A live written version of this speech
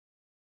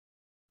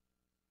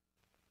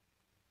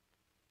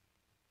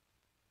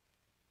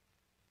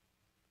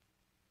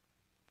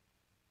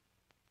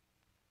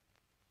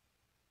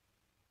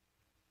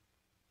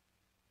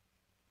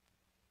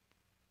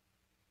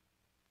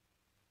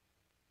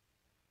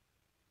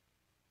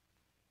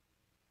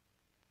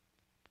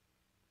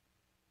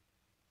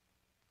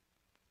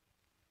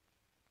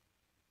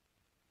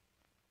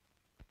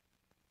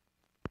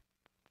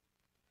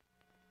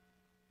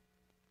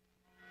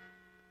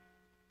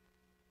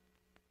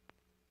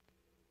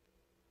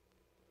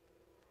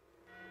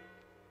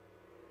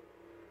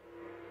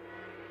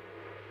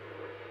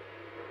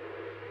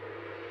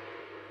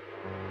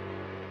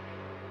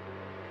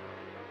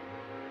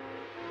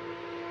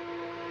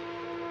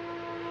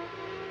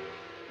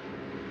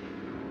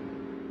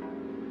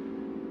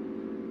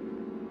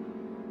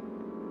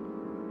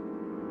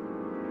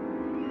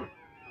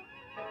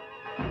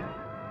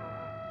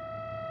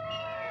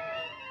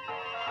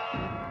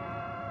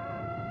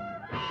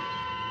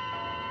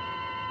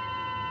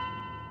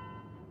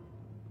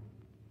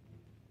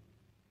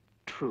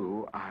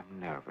true, I'm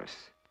nervous.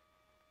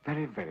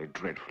 Very, very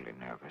dreadfully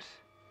nervous.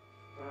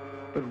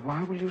 But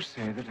why will you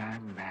say that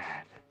I'm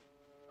mad?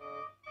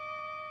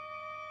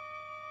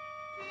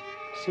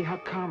 See how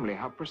calmly,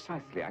 how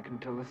precisely I can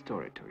tell the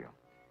story to you.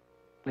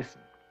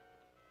 Listen.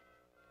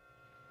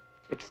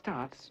 It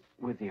starts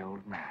with the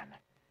old man.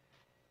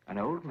 An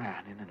old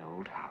man in an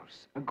old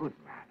house. A good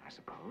man, I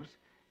suppose.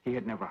 He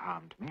had never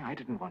harmed me. I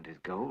didn't want his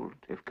gold,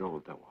 if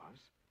gold there was.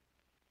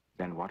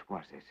 Then what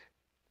was it?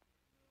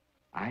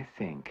 I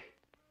think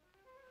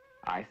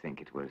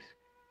it was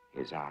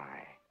his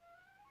eye.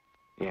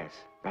 Yes,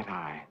 that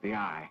eye, the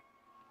eye,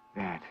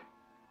 that.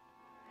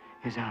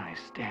 His eye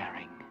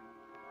staring.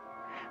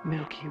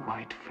 Milky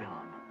white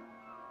film.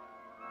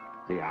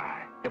 The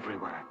eye,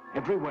 everywhere,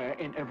 everywhere,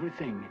 in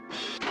everything.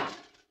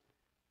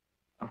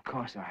 Of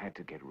course, I had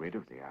to get rid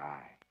of the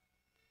eye.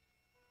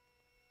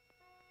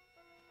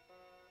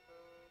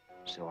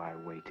 So I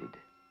waited,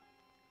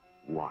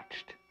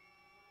 watched,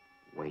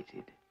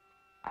 waited.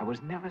 I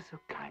was never so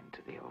kind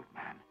to the old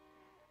man.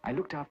 I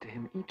looked after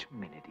him each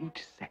minute,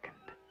 each second,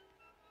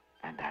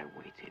 and I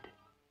waited.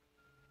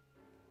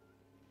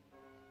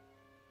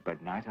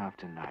 But night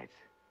after night,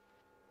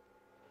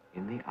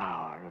 in the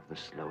hour of the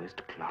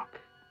slowest clock,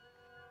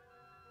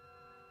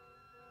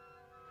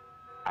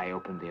 I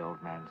opened the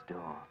old man's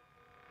door.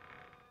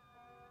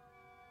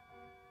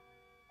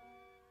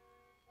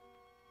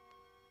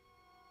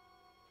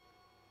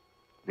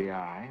 The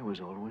eye was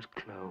always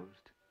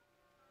closed.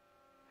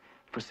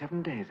 For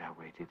 7 days I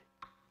waited.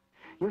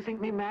 You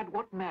think me mad?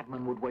 What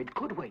madman would wait,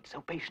 could wait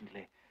so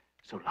patiently,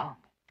 so long,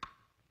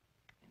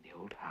 in the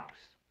old house,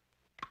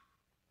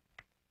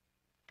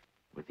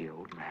 with the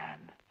old man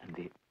and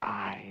the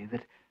eye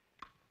that...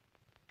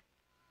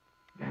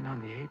 Then on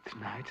the 8th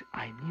night,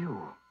 I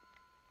knew.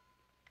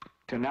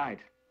 Tonight.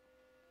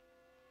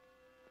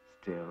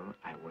 Still,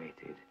 I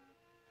waited,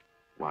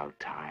 while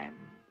time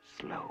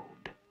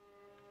slowed,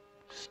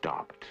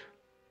 stopped,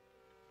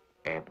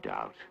 ebbed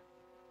out.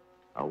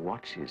 A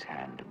watch's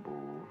hand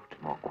moved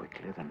more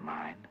quickly than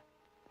mine.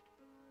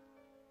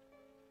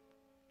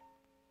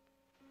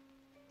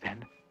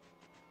 Then...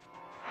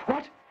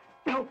 What?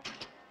 No!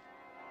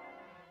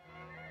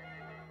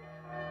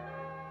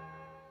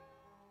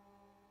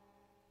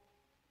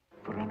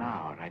 For an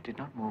hour, I did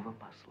not move a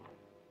muscle.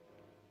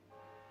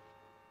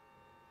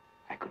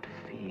 I could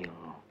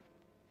feel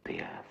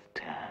the earth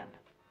turn.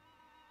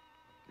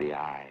 The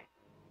eye.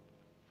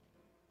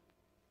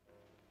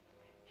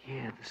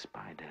 Hear the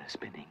spider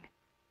spinning.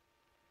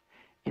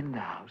 In the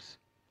house,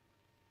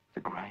 the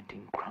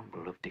grinding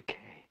crumble of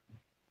decay.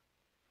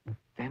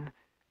 Then,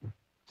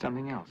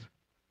 something else.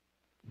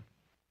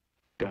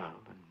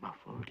 Dull and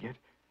muffled, yet...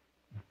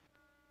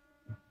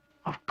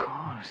 Of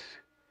course.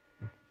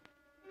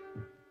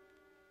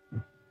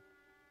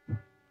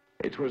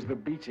 It was the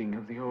beating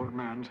of the old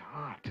man's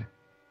heart.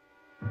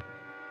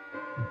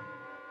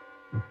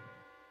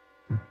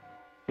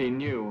 He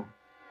knew.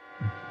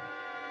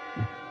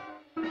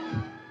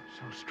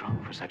 So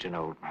strong for such an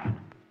old man.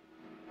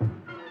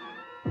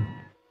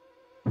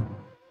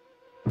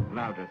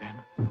 Louder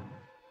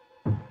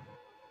then.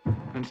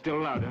 And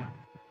still louder.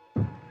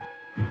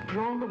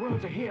 For all the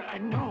world to hear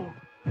and know.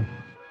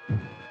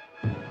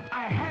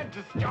 I had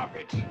to stop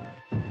it.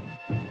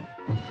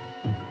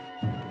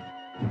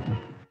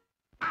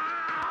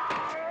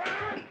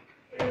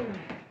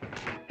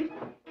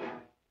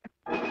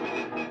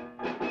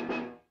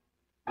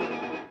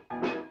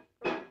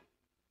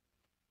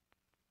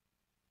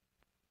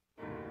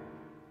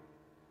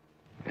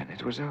 Then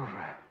it was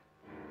over.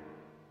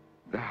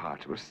 The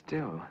heart was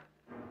still.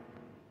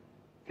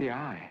 The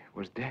eye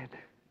was dead.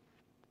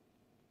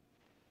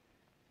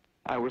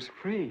 I was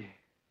free.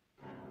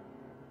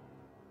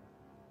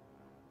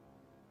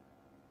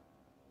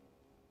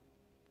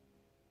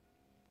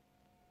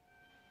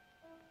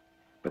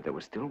 But there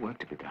was still work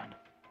to be done.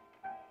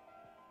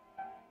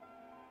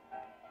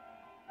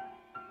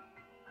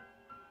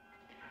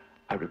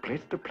 I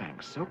replaced the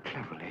planks so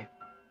cleverly,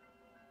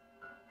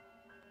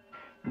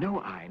 no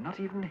eye, not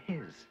even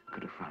his,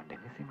 could have found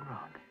anything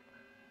wrong.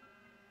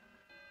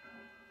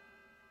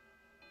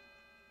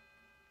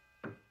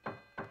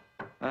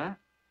 Huh?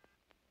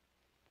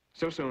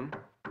 So soon?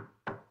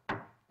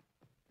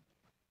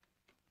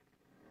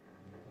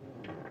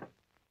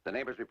 The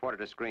neighbors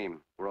reported a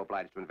scream. We're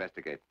obliged to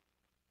investigate.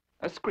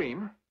 A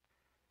scream?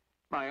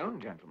 My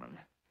own, gentlemen.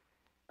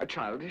 A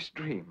childish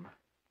dream.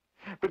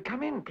 But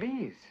come in,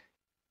 please.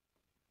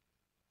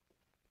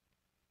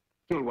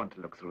 You'll want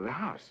to look through the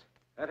house.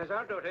 That is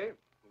our duty.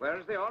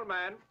 Where's the old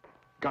man?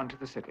 Gone to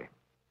the city.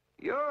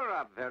 You're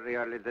up very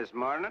early this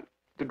morning.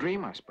 The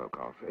dream I spoke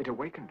of, it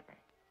awakened me.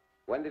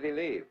 When did he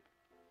leave?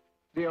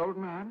 The old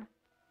man?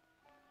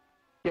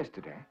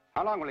 Yesterday.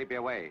 How long will he be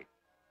away?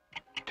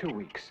 2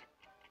 weeks.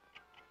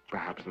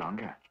 Perhaps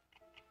longer.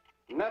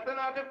 Nothing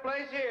out of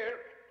place here.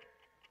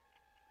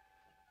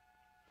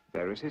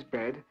 There is his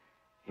bed,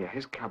 here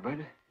his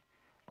cupboard,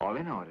 all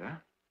in order.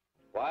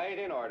 Quite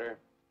in order.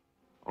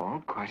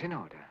 All quite in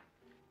order.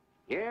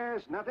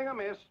 Yes, nothing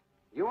amiss.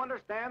 You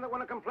understand that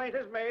when a complaint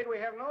is made, we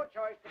have no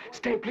choice to...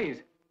 Stay,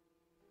 please.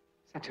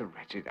 Such a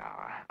wretched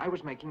hour. I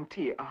was making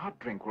tea. A hot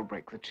drink will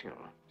break the chill.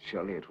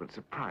 Surely it would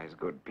surprise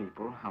good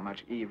people how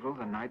much evil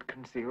the night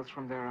conceals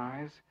from their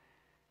eyes.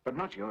 But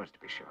not yours, to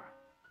be sure.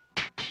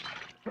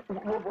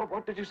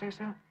 What did you say,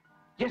 sir?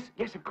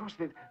 Yes, of course,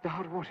 the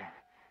hot water.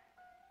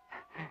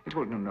 It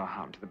will do no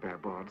harm to the bare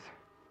boards.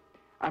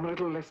 I'm a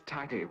little less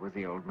tidy with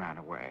the old man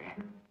away.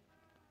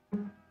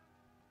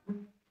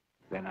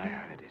 Then I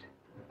heard it.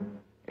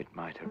 It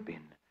might have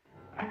been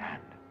a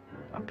hand,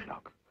 a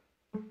clock.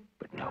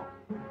 But no.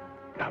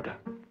 Louder,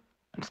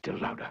 and still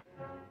louder.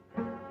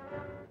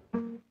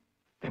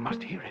 They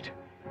must hear it.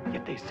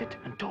 Yet they sit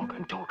and talk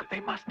and talk. They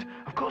must.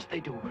 Of course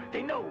they do.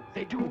 They know.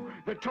 They do.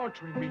 They're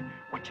torturing me,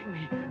 watching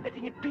me,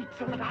 letting it beat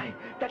so that I...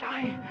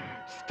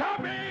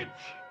 Stop it!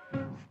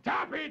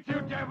 Stop it,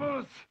 you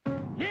devils!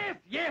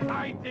 Yes,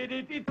 I did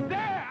it. It's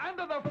there,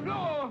 under the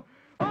floor.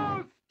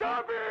 Oh,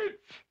 stop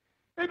it!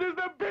 It is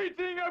the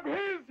beating of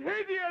his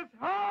hideous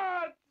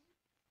heart!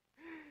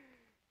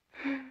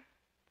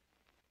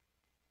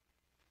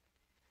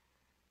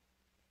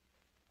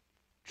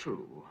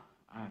 True,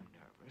 I'm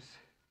nervous.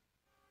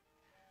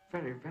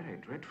 Very, very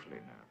dreadfully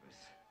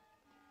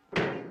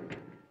nervous.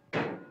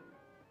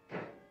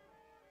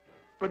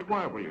 But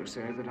why will you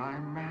say that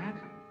I'm mad?